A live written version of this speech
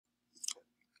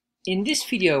In this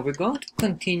video, we're going to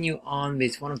continue on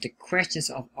with one of the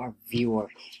questions of our viewer.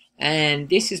 And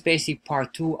this is basically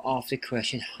part 2 of the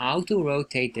question, how to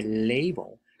rotate the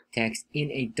label text in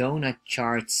a donut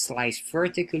chart sliced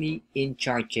vertically in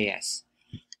chart.js.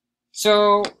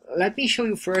 So let me show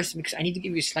you first, because I need to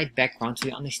give you a slight background so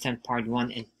you understand part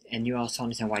 1 and you also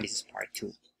understand why this is part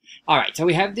 2. Alright, so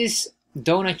we have this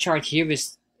donut chart here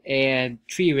with 3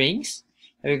 rings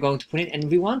that we're going to put in,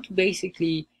 and we want to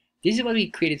basically, this is what we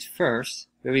created first,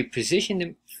 where we position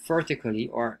them vertically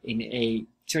or in a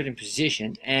certain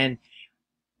position. And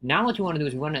now what we want to do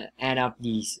is we want to add up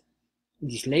these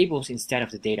labels instead of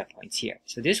the data points here.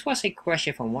 So this was a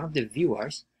question from one of the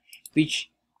viewers, which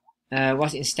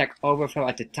was in Stack Overflow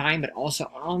at the time, but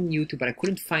also on YouTube, but I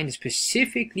couldn't find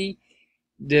specifically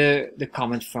the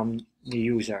comment from the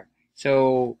user.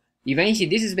 So eventually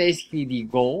this is basically the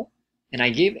goal. And I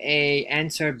gave a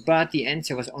answer, but the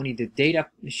answer was only the data,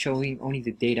 showing only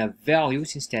the data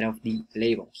values instead of the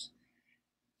labels.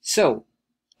 So,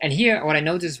 and here what I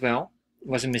noticed as well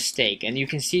was a mistake. And you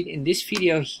can see in this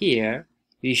video here,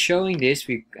 we're showing this,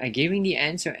 I'm giving the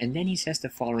answer, and then he says the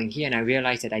following here, and I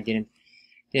realized that I didn't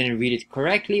read it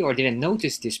correctly or didn't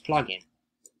notice this plugin.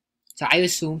 So I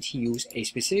assumed he used a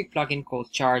specific plugin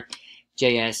called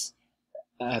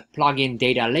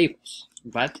chart.js-plugin-datalabels.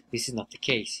 But this is not the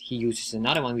case. He uses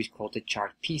another one which is called the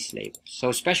chart piece label.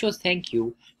 So special thank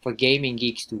you for Gaming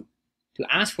Geeks to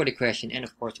ask for the question and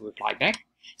of course to reply back.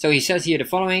 So he says here the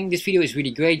following: this video is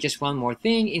really great, just one more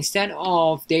thing. Instead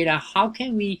of data, how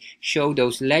can we show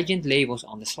those legend labels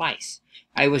on the slice?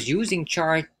 I was using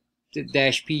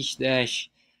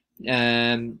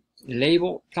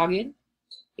chart-piece-label plugin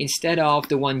instead of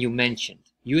the one you mentioned.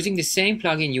 Using the same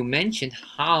plugin you mentioned,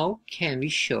 how can we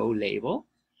show label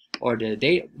or the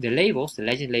labels, the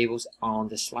legend labels on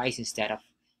the slice instead of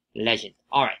legend?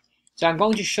 Alright, so I'm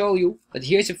going to show you, but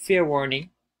here's a fair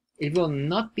warning. It will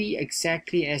not be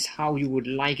exactly as how you would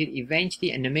like it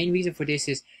eventually, and the main reason for this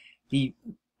is the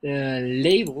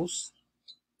labels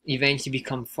eventually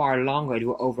become far longer. It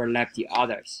will overlap the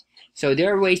others. So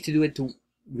there are ways to do it to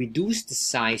reduce the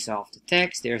size of the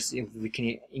text. We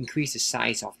can increase the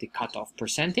size of the cutoff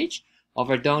percentage of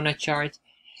our donut chart,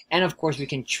 and of course we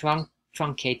can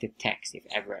truncate the text if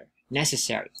ever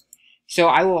necessary. So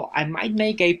I might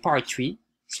make a part 3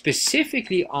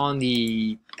 specifically on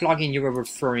the plugin you were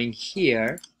referring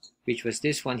here, which was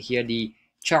this one here, the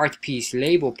chart piece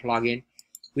label plugin,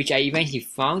 which I eventually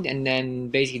found. And then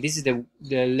basically this is the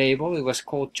label. It was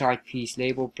called chart piece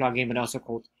label plugin, but also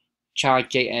called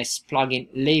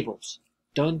chartjs-plugin-datalabels.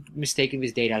 Don't mistake it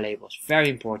with data labels, very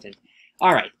important.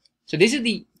 Alright, so this is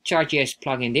the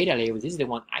chartjs-plugin-datalabels. This is the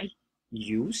one I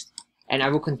used. And I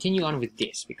will continue on with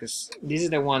this, because this is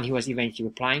the one he was eventually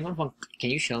replying on. Well, can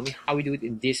you show me how we do it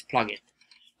in this plugin?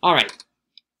 Alright,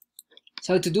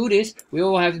 so to do this, we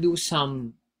will have to do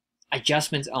some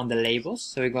adjustments on the labels.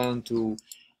 So we're going to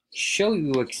show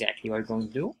you exactly what we're going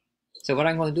to do. So what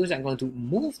I'm going to do is I'm going to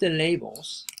move the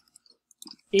labels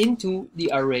into the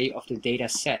array of the data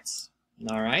sets.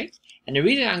 Alright, and the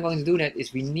reason I'm going to do that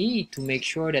is we need to make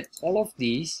sure that all of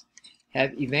these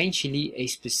have eventually a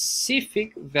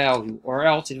specific value, or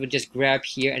else it will just grab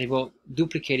here and it will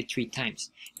duplicate it 3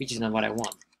 times, which is not what I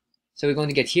want. So we're going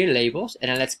to get here labels,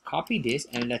 and then let's copy this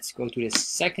and let's go to the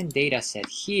second data set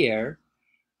here,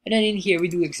 and then in here we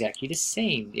do exactly the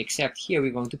same, except here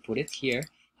we're going to put it here.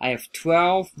 I have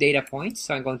 12 data points,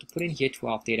 so I'm going to put in here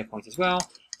 12 data points as well.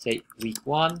 Say week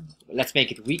 1, let's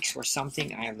make it weeks or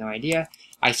something, I have no idea.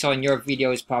 I saw in your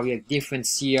videos probably like different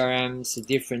CRMs,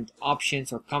 different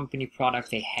options or company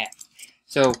product they have.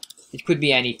 So it could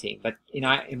be anything, but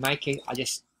in my case, I'll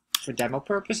just, for demo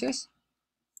purposes,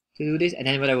 to do this. And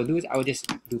then what I will do is I will just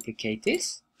duplicate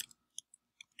this.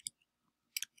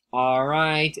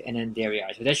 Alright, and then there we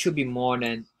are. So that should be more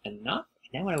than enough.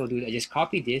 And then what I will do is I just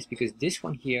copy this, because this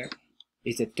one here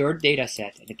is the third data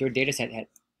set. And the third data set had,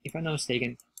 if I'm not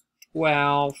mistaken,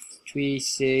 12, 3,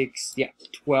 6, yeah,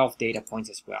 12 data points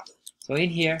as well. So in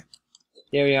here,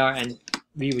 there we are, and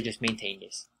we will just maintain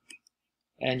this.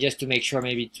 And just to make sure,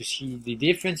 maybe to see the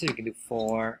differences, we can do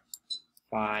 4,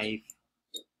 5,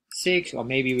 6, or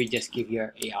maybe we just give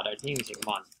here a other thing, we say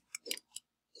 1.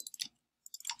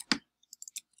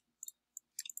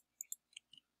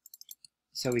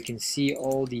 So we can see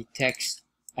all the text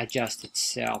adjust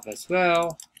itself as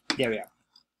well. There we are.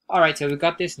 Alright, so we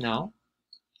got this now.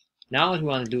 Now what we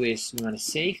want to do is we want to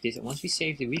save this, and once we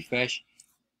save the refresh,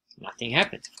 nothing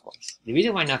happens, of course. The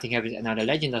reason why nothing happens and now the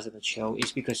legend doesn't show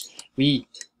is because we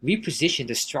reposition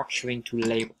the structuring to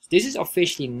labels. This is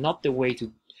officially not the way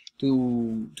to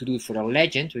do it for the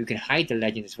legend. So you can hide the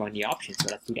legend as one of the options, so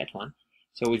let's do that one.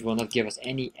 so it will not give us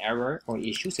any error or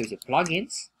issue. So it's a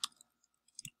plugins,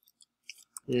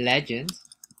 legend,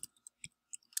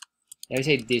 let me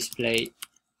say display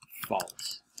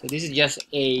false. So this is just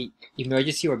a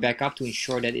emergency or backup to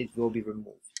ensure that it will be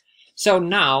removed. So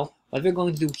now what we're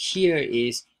going to do here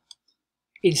is,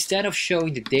 instead of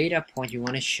showing the data point, we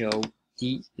want to show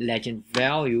the legend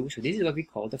value. So this is what we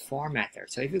call the formatter.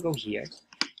 So if we go here,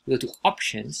 we go to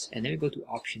options, and then we go to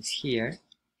options here.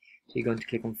 So you're going to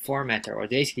click on formatter, or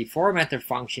basically formatter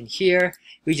function here,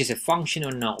 which is a function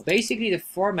or null. Basically the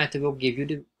formatter will give you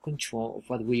the control of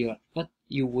what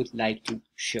you would like to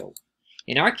show.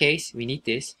 In our case, we need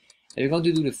this, and we're going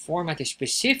to do the formatter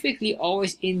specifically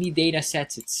always in the data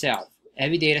sets itself.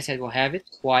 Every data set will have it.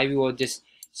 Why? We will just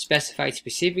specify it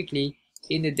specifically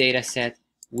in the data set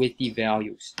with the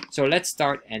values. So let's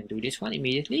start and do this one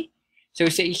immediately. So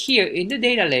we say here in the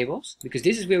data labels, because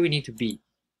this is where we need to be,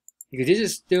 because this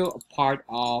is still a part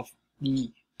of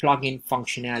the plugin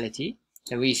functionality.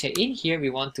 And we say in here we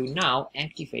want to now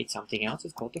activate something else.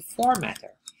 It's called the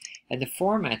formatter, and the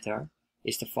formatter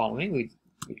is the following. We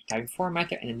type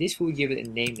formatter, and then this will give it a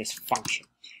nameless function.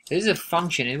 So this is a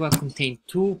function, and it will contain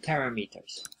two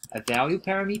parameters: a value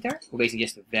parameter, or basically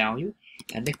just a value,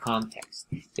 and the context.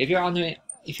 So if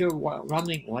you're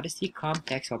wondering what is the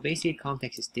context, well, basically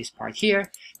context is this part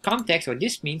here. Context, or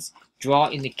this means draw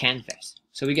in the canvas.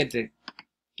 So we get the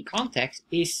context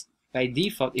is by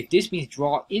default, if this means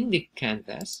draw in the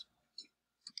canvas,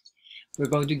 we're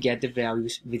going to get the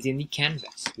values within the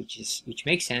canvas, which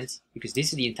makes sense because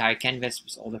this is the entire canvas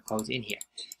with all the codes in here.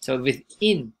 So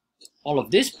within all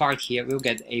of this part here, we'll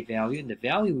get a value, and the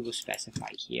value we will specify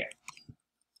here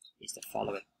is the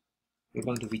following. We're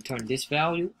going to return this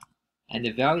value, and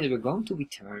the value that we're going to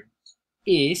return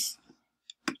is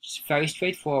very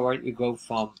straightforward. We go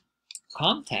from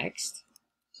context,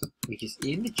 which is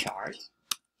in the chart,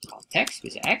 context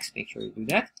with X, make sure you do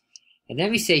that. And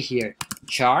then we say here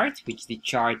chart, which is the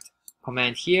chart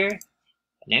command here. And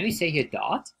then we say here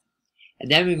dot. And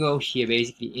then we go here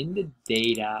basically in the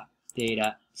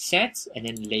data sets and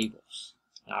then labels.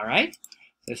 Alright?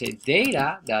 So say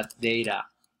data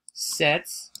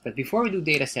sets. But before we do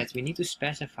data sets, we need to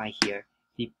specify here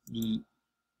the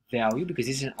value, because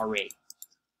this is an array.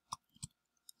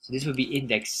 So this will be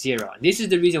index 0. And this is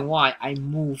the reason why I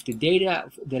moved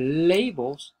the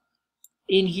labels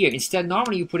in here. Instead,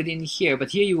 normally you put it in here, but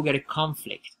here you will get a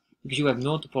conflict because you have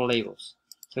multiple labels.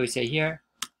 So we say here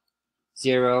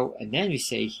 0, and then we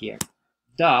say here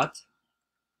dot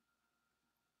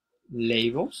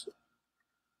labels,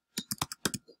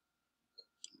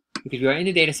 because we are in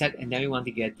the data set, and then we want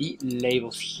to get the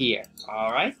labels here.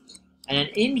 All right, and then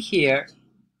in here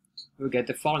we get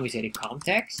the following. We say the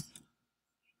context,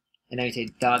 and then we say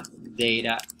dot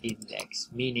data index,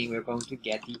 meaning we're going to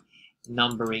get the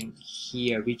numbering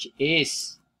here, which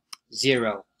is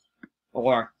 0,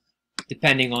 or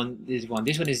depending on this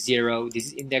one is 0, this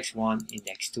is index 1,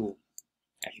 index 2,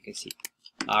 as you can see.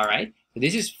 All right, so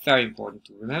this is very important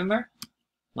to remember.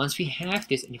 Once we have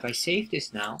this, and if I save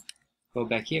this now, go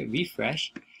back here,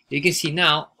 refresh, you can see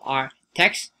now our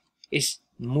text is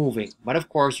moving. But of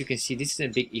course, you can see this is a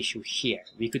big issue here.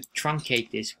 We could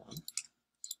truncate this one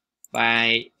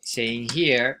by saying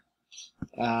here,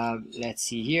 let's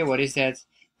see here, what is that?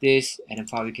 This, and then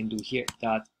probably we can do here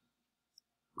dot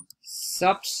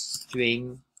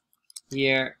substring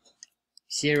here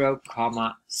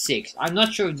 0,6. I'm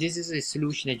not sure if this is a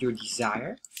solution that you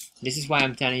desire. This is why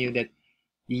I'm telling you that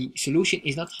the solution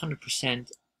is not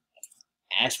 100%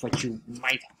 as what you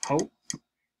might hope.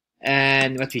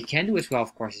 And what we can do as well,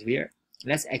 of course, is here,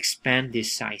 let's expand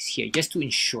this size here just to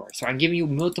ensure. So I'm giving you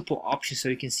multiple options so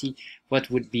you can see what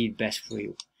would be best for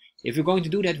you. If we're going to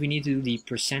do that, we need to do the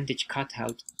percentage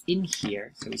cutout in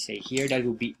here. So we say here that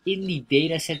will be in the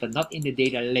data set, but not in the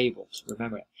data labels.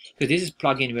 Remember that, because this is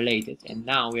plugin related. And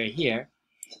now we're here.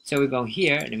 So we go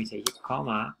here, and then we say here,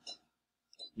 comma.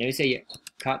 Then we say here,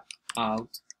 cut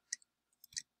out.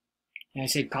 And I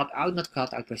say cut out, not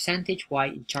cut out percentage. Why?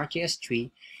 In chartjs 3,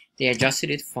 they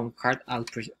adjusted it from cut out.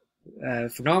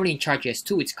 For normally in chartjs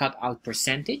 2, it's cut out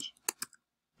percentage.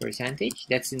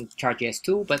 That's in chartjs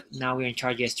 2, but now we're in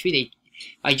chartjs 3. They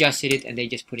adjusted it and they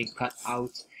just put in cut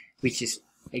out, which is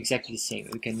exactly the same.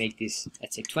 We can make this,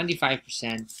 let's say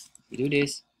 25%. We do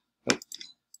this. Oh,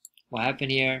 what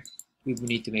happened here? We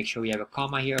need to make sure we have a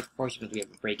comma here, of course, because we have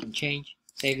a break and change.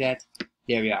 Save that.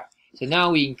 There we are. So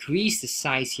now we increase the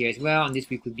size here as well, and this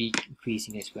we could be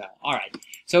increasing as well. All right.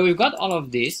 So we've got all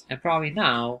of this, and probably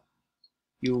now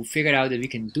you figured out that we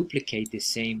can duplicate the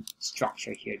same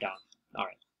structure here down. All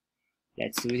right.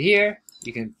 Let's do it here.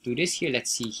 You can do this here.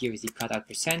 Let's see, here is the cutout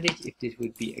percentage. If this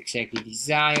would be exactly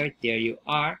desired, there you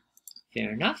are.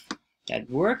 Fair enough. That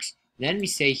works. Then we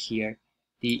say here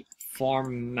the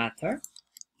formatter.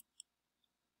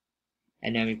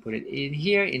 And then we put it in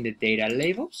here in the data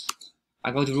labels.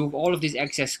 I'm going to remove all of these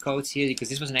excess codes here because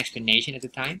this was an explanation at the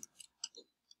time.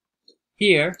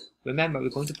 Here, remember, we're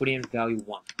going to put in value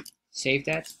 1. Save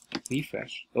that,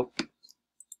 refresh. Oh.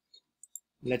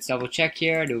 Let's double check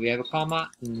here. Do we have a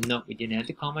comma? No, we didn't have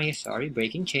the comma here. Sorry,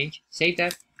 breaking change. Save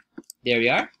that. There we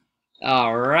are.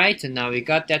 Alright, so now we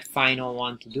got that final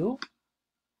one to do.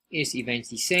 Is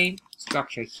eventually same.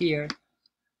 Structure here.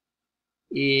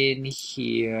 In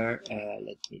here,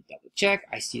 let me double check.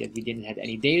 I see that we didn't have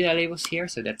any data labels here,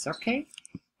 so that's okay.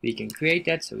 We can create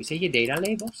that. So we say here data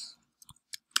labels.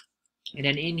 And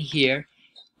then in here,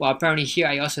 well, apparently here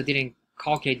I also didn't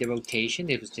calculate the rotation.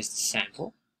 It was just a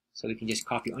sample. So we can just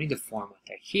copy only the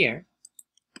formatter here.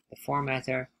 The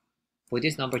formatter for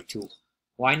this number 2.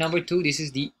 Why number 2? This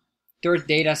is the third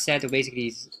data set.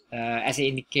 Basically, as I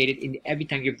indicated, every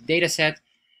time you have the data set,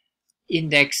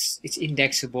 it's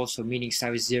indexable, so meaning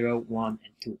start with 0, 1,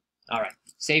 and 2. Alright,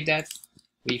 save that,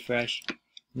 refresh.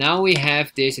 Now we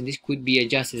have this, and this could be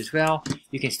adjusted as well.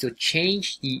 You can still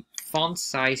change the font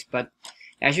size, but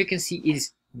as you can see, it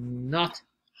is not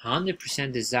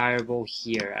 100% desirable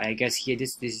here. I guess here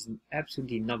this is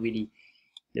absolutely not really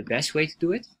the best way to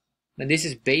do it. But this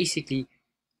is basically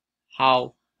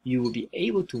how you will be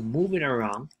able to move it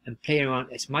around and play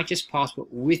around as much as possible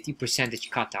with the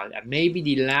percentage cutout. And maybe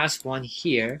the last one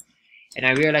here, and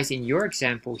I realized in your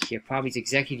example here, probably it's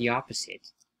exactly the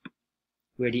opposite,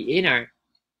 where the inner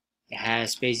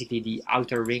has basically the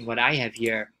outer ring. What I have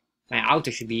here, my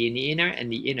outer should be in the inner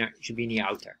and the inner should be in the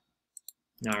outer.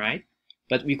 Alright,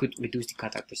 but we could reduce the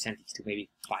cutout percentage to maybe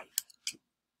 5.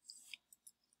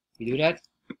 We do that,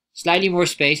 slightly more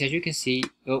space as you can see.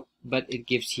 Oh, but it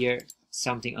gives here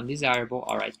something undesirable.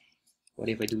 Alright, what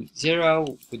if I do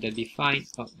 0? Would that be fine?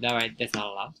 Oh, alright, that's not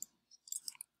allowed.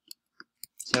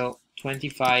 So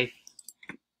 25.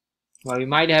 Well, we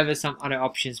might have some other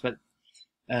options, but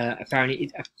apparently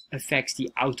it affects the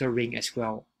outer ring as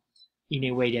well in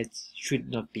a way that should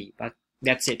not be. But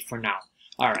that's it for now.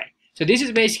 Alright, so this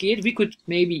is basically it. We could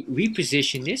maybe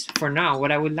reposition this. For now,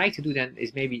 what I would like to do then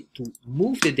is maybe to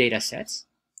move the data sets.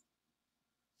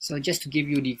 So just to give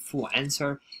you the full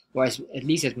answer, or at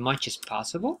least as much as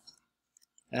possible.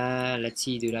 Let's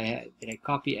see, did I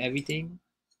copy everything?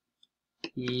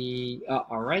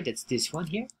 Alright, that's this one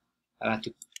here. I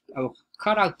will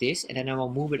cut out this and then I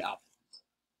will move it up.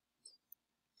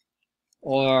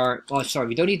 Or, oh sorry,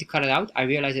 we don't need to cut it out. I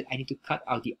realized that I need to cut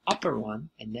out the upper one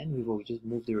and then we will just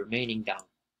move the remaining down.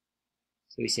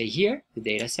 So we say here, the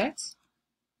data sets.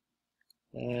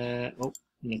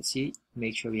 Let's see,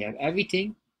 make sure we have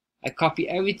everything. I copy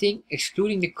everything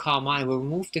excluding the comma. I will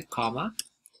remove the comma.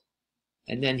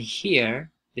 And then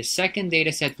here, the second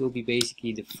data set will be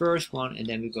basically the first one. And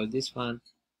then we go this one.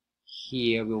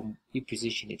 Here, we'll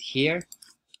reposition it here.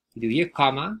 We do here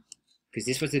comma, because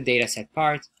this was the data set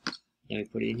part. Then we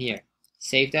put it in here.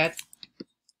 Save that.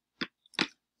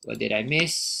 What did I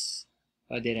miss?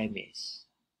 What did I miss?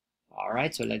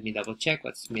 Alright, so let me double check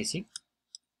what's missing.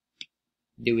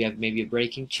 Do we have maybe a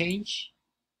breaking change?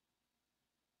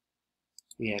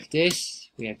 We have this,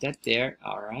 we have that there.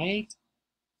 Alright.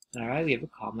 Alright, we have a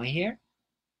comma here.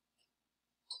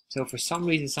 So for some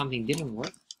reason something didn't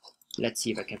work. Let's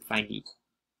see if I can find the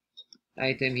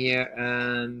item here.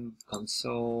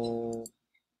 Console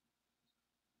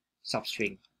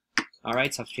substring.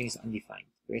 Alright, substring is undefined.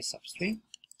 Where's substring?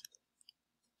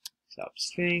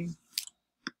 Substring.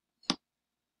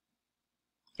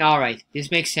 Alright, this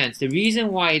makes sense. The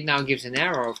reason why it now gives an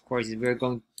error, of course, is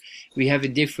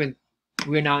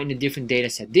we're now in a different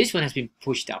data set. This one has been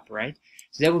pushed up, right?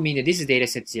 So that would mean that this is data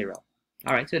set 0.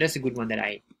 Alright, so that's a good one that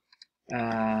I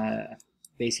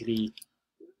basically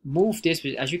move this.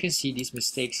 But as you can see, these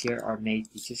mistakes here are made.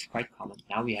 This is quite common.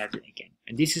 Now we have it again.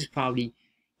 And this is probably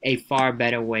a far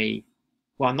better way.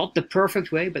 Well, not the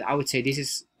perfect way, but I would say this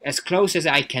is as close as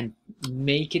I can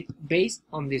make it based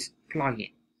on this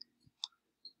plugin.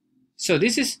 So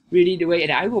this is really the way,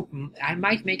 and I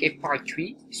might make a part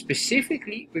 3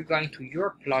 specifically regarding to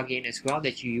your plugin as well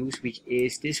that you use, which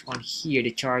is this one here,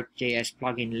 the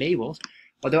chart.js-plugin-labels.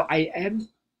 Although I am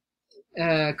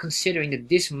considering that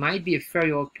this might be a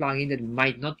very old plugin that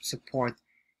might not support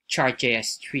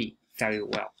chart.js 3 very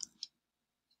well.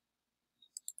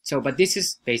 So, but this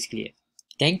is basically it.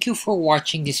 Thank you for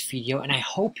watching this video, and I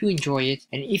hope you enjoy it.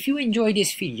 And if you enjoy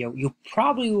this video, you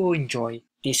probably will enjoy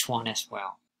this one as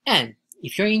well. And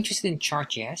if you're interested in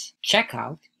chart.js, check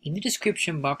out in the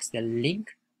description box the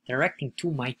link directing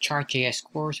to my chart.js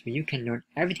course where you can learn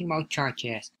everything about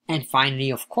chart.js. And finally,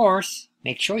 of course,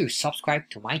 make sure you subscribe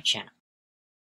to my channel.